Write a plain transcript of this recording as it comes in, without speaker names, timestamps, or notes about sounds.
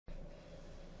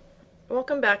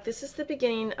Welcome back. This is the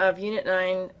beginning of Unit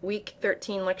 9, Week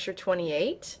 13, Lecture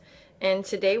 28. And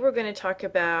today we're going to talk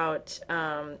about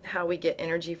how we get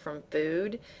energy from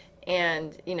food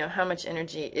and, how much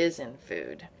energy is in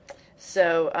food.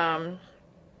 So,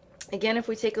 again, if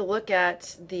we take a look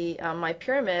at the my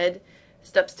pyramid,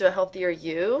 Steps to a Healthier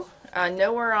You,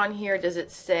 nowhere on here does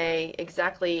it say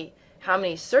exactly how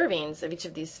many servings of each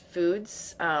of these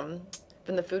foods from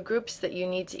the food groups that you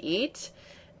need to eat.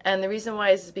 And the reason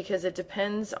why is because it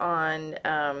depends on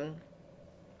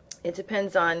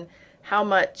how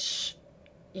much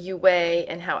you weigh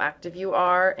and how active you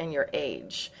are and your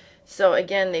age. So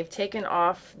again, they've taken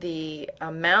off the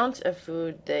amount of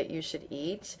food that you should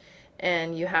eat,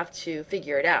 and you have to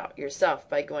figure it out yourself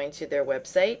by going to their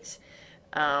website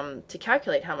to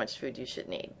calculate how much food you should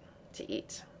need to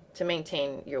eat to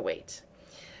maintain your weight.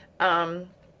 So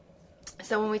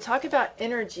when we talk about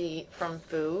energy from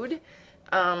food,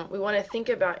 we want to think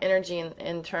about energy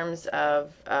in terms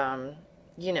of, how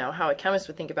a chemist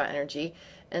would think about energy.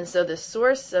 And so the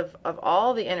source of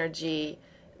all the energy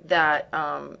that,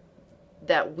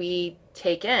 that we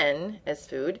take in as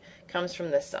food comes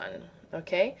from the sun.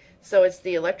 Okay? So it's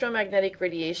the electromagnetic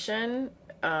radiation,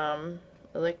 from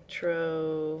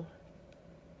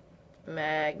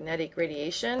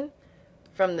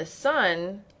the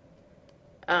sun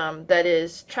that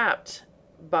is trapped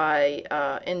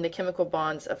in the chemical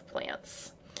bonds of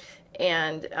plants.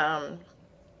 And the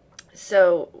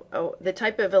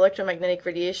type of electromagnetic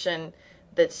radiation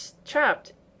that's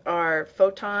trapped are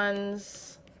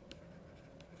photons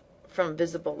from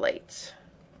visible light.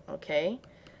 Okay,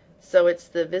 so it's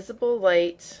the visible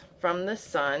light from the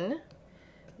sun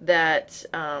that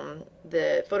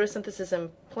the photosynthesis in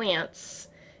plants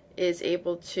is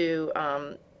able to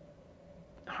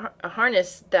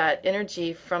harness that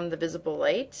energy from the visible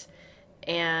light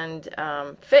and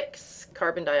fix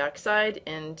carbon dioxide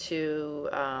into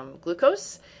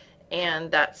glucose, and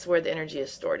that's where the energy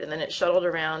is stored. And then it's shuttled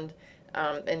around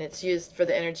and it's used for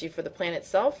the energy for the plant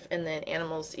itself, and then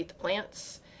animals eat the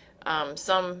plants.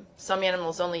 Some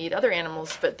animals only eat other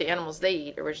animals, but the animals they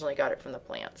eat originally got it from the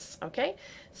plants. Okay,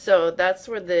 so that's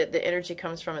where the energy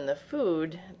comes from in the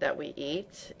food that we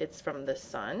eat. It's from the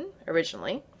sun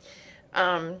originally.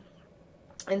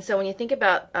 And so when you think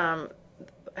about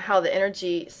how the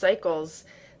energy cycles,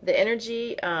 the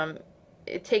energy,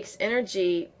 it takes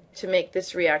energy to make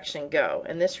this reaction go.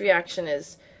 And this reaction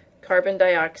is carbon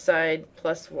dioxide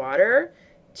plus water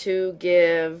to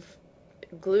give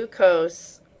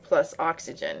glucose plus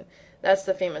oxygen. That's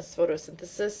the famous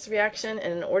photosynthesis reaction.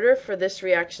 And in order for this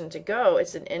reaction to go,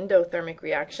 it's an endothermic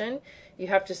reaction. You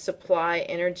have to supply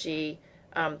energy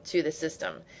to the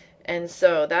system. And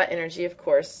so that energy, of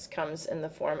course, comes in the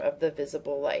form of the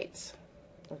visible light.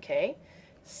 Okay,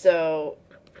 so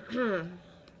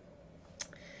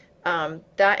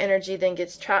that energy then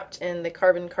gets trapped in the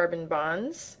carbon-carbon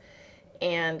bonds,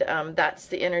 and that's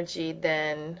the energy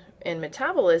then in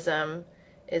metabolism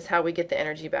is how we get the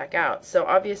energy back out. So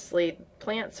obviously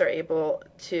plants are able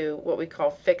to what we call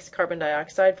fix carbon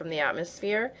dioxide from the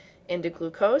atmosphere into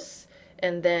glucose,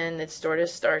 and then it's stored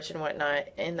as starch and whatnot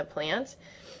in the plant.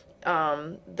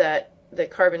 That the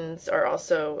carbons are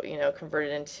also,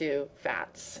 converted into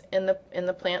fats in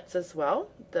the plants as well,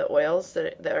 the oils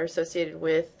that are associated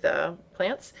with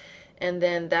plants, and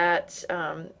then that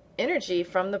energy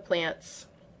from the plants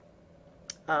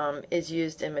is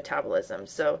used in metabolism.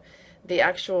 So the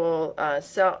actual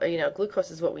cell,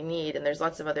 glucose is what we need, and there's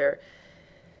lots of other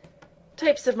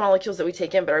types of molecules that we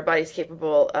take in, but our body's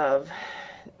capable of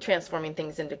transforming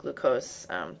things into glucose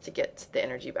to get the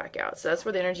energy back out. So that's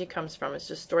where the energy comes from. It's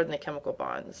just stored in the chemical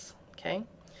bonds. Okay?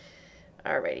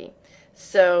 Alrighty.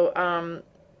 So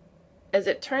as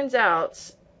it turns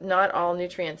out, not all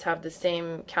nutrients have the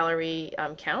same calorie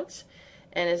count.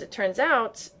 And as it turns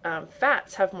out,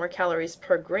 fats have more calories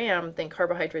per gram than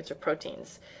carbohydrates or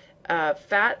proteins.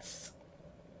 Fats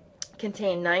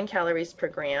contain 9 calories per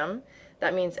gram.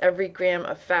 That means every gram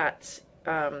of fat,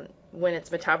 when it's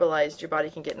metabolized, your body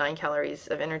can get 9 calories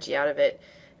of energy out of it.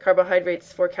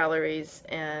 Carbohydrates, 4 calories,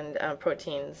 and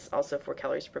proteins, also 4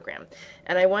 calories per gram.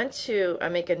 And I want to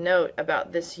make a note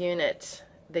about this unit,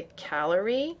 the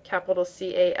calorie, capital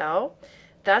C-A-L.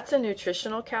 That's a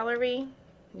nutritional calorie.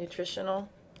 Nutritional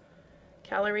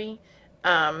calorie.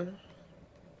 A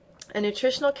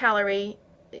nutritional calorie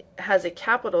has a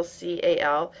capital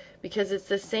C-A-L because it's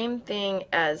the same thing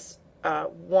as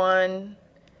one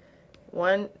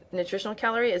nutritional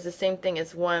calorie is the same thing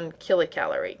as 1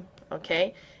 kilocalorie.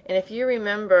 Okay, and if you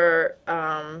remember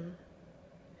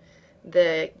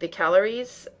the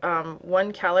calories,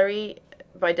 1 calorie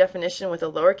by definition with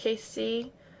a lowercase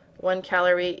c 1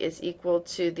 calorie is equal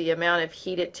to the amount of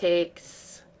heat it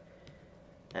takes,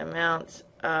 amount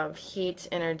of heat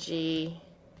energy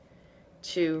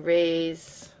to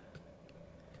raise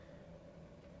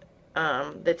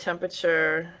the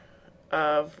temperature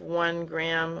of 1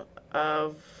 gram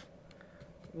of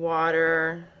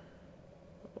water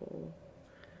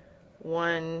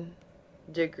 1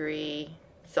 degree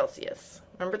Celsius.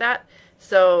 Remember that?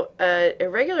 So a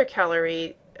regular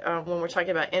calorie, when we're talking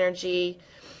about energy,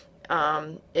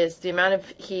 is the amount of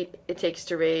heat it takes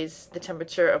to raise the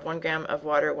temperature of 1 gram of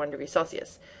water 1 degree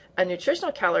Celsius. A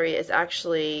nutritional calorie is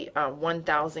actually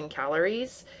 1,000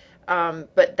 calories,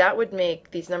 but that would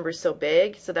make these numbers so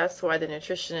big, so that's why the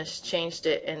nutritionists changed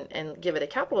it and give it a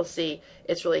capital C.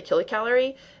 It's really a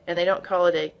kilocalorie, and they don't call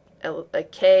it a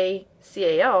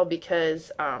KCAL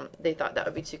because they thought that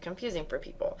would be too confusing for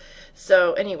people.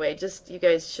 So anyway, just you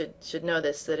guys should know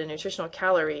this, that a nutritional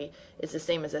calorie is the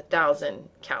same as 1,000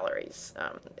 calories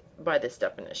by this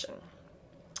definition.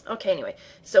 Okay, anyway,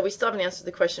 so we still haven't answered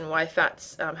the question why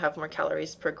fats have more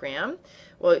calories per gram.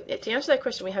 Well, to answer that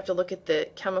question, we have to look at the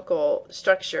chemical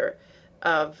structure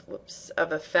of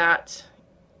a fat.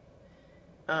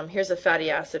 Here's a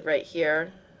fatty acid right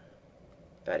here.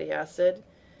 Fatty acid.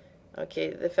 Okay,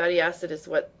 the fatty acid is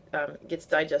what gets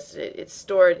digested. It's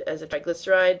stored as a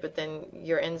triglyceride, but then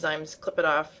your enzymes clip it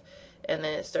off, and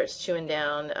then it starts chewing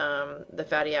down the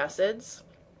fatty acids.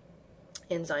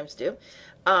 Enzymes do.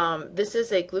 This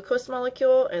is a glucose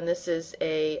molecule, and this is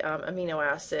a amino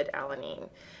acid, alanine.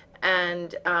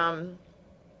 And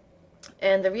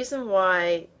the reason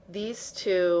why these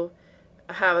two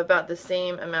have about the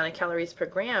same amount of calories per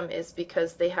gram is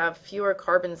because they have fewer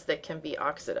carbons that can be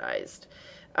oxidized.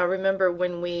 Remember,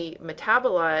 when we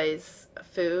metabolize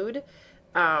food,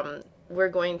 we're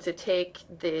going to take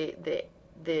the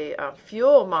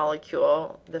fuel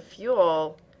molecule, the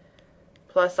fuel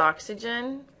plus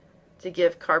oxygen, to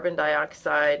give carbon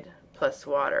dioxide plus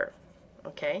water.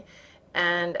 Okay,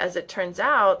 and as it turns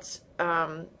out,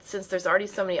 since there's already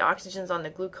so many oxygens on the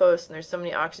glucose and there's so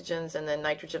many oxygens and then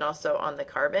nitrogen also on the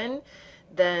carbon,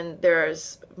 then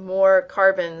there's more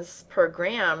carbons per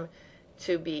gram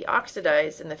to be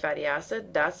oxidized in the fatty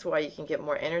acid. That's why you can get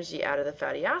more energy out of the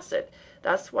fatty acid.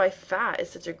 That's why fat is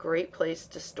such a great place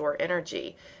to store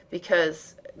energy,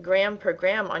 because gram per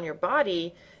gram on your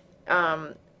body,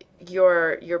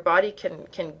 your body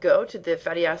can go to the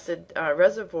fatty acid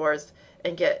reservoirs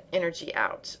and get energy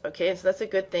out. Okay, and so that's a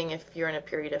good thing if you're in a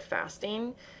period of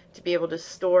fasting, to be able to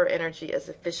store energy as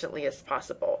efficiently as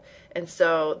possible. And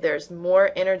so there's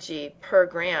more energy per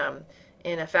gram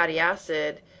in a fatty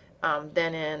acid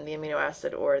than in the amino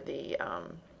acid or the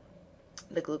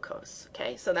glucose.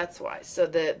 Okay, so that's why. So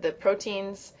the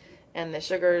proteins and the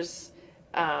sugars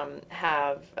are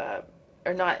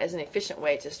not as an efficient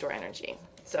way to store energy.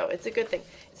 So it's a good thing.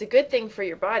 It's a good thing for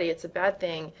your body. It's a bad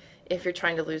thing if you're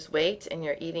trying to lose weight and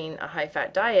you're eating a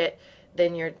high-fat diet.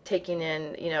 Then you're taking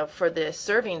in, for the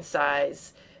serving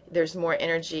size, there's more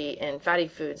energy in fatty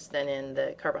foods than in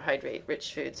the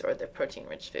carbohydrate-rich foods or the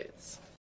protein-rich foods.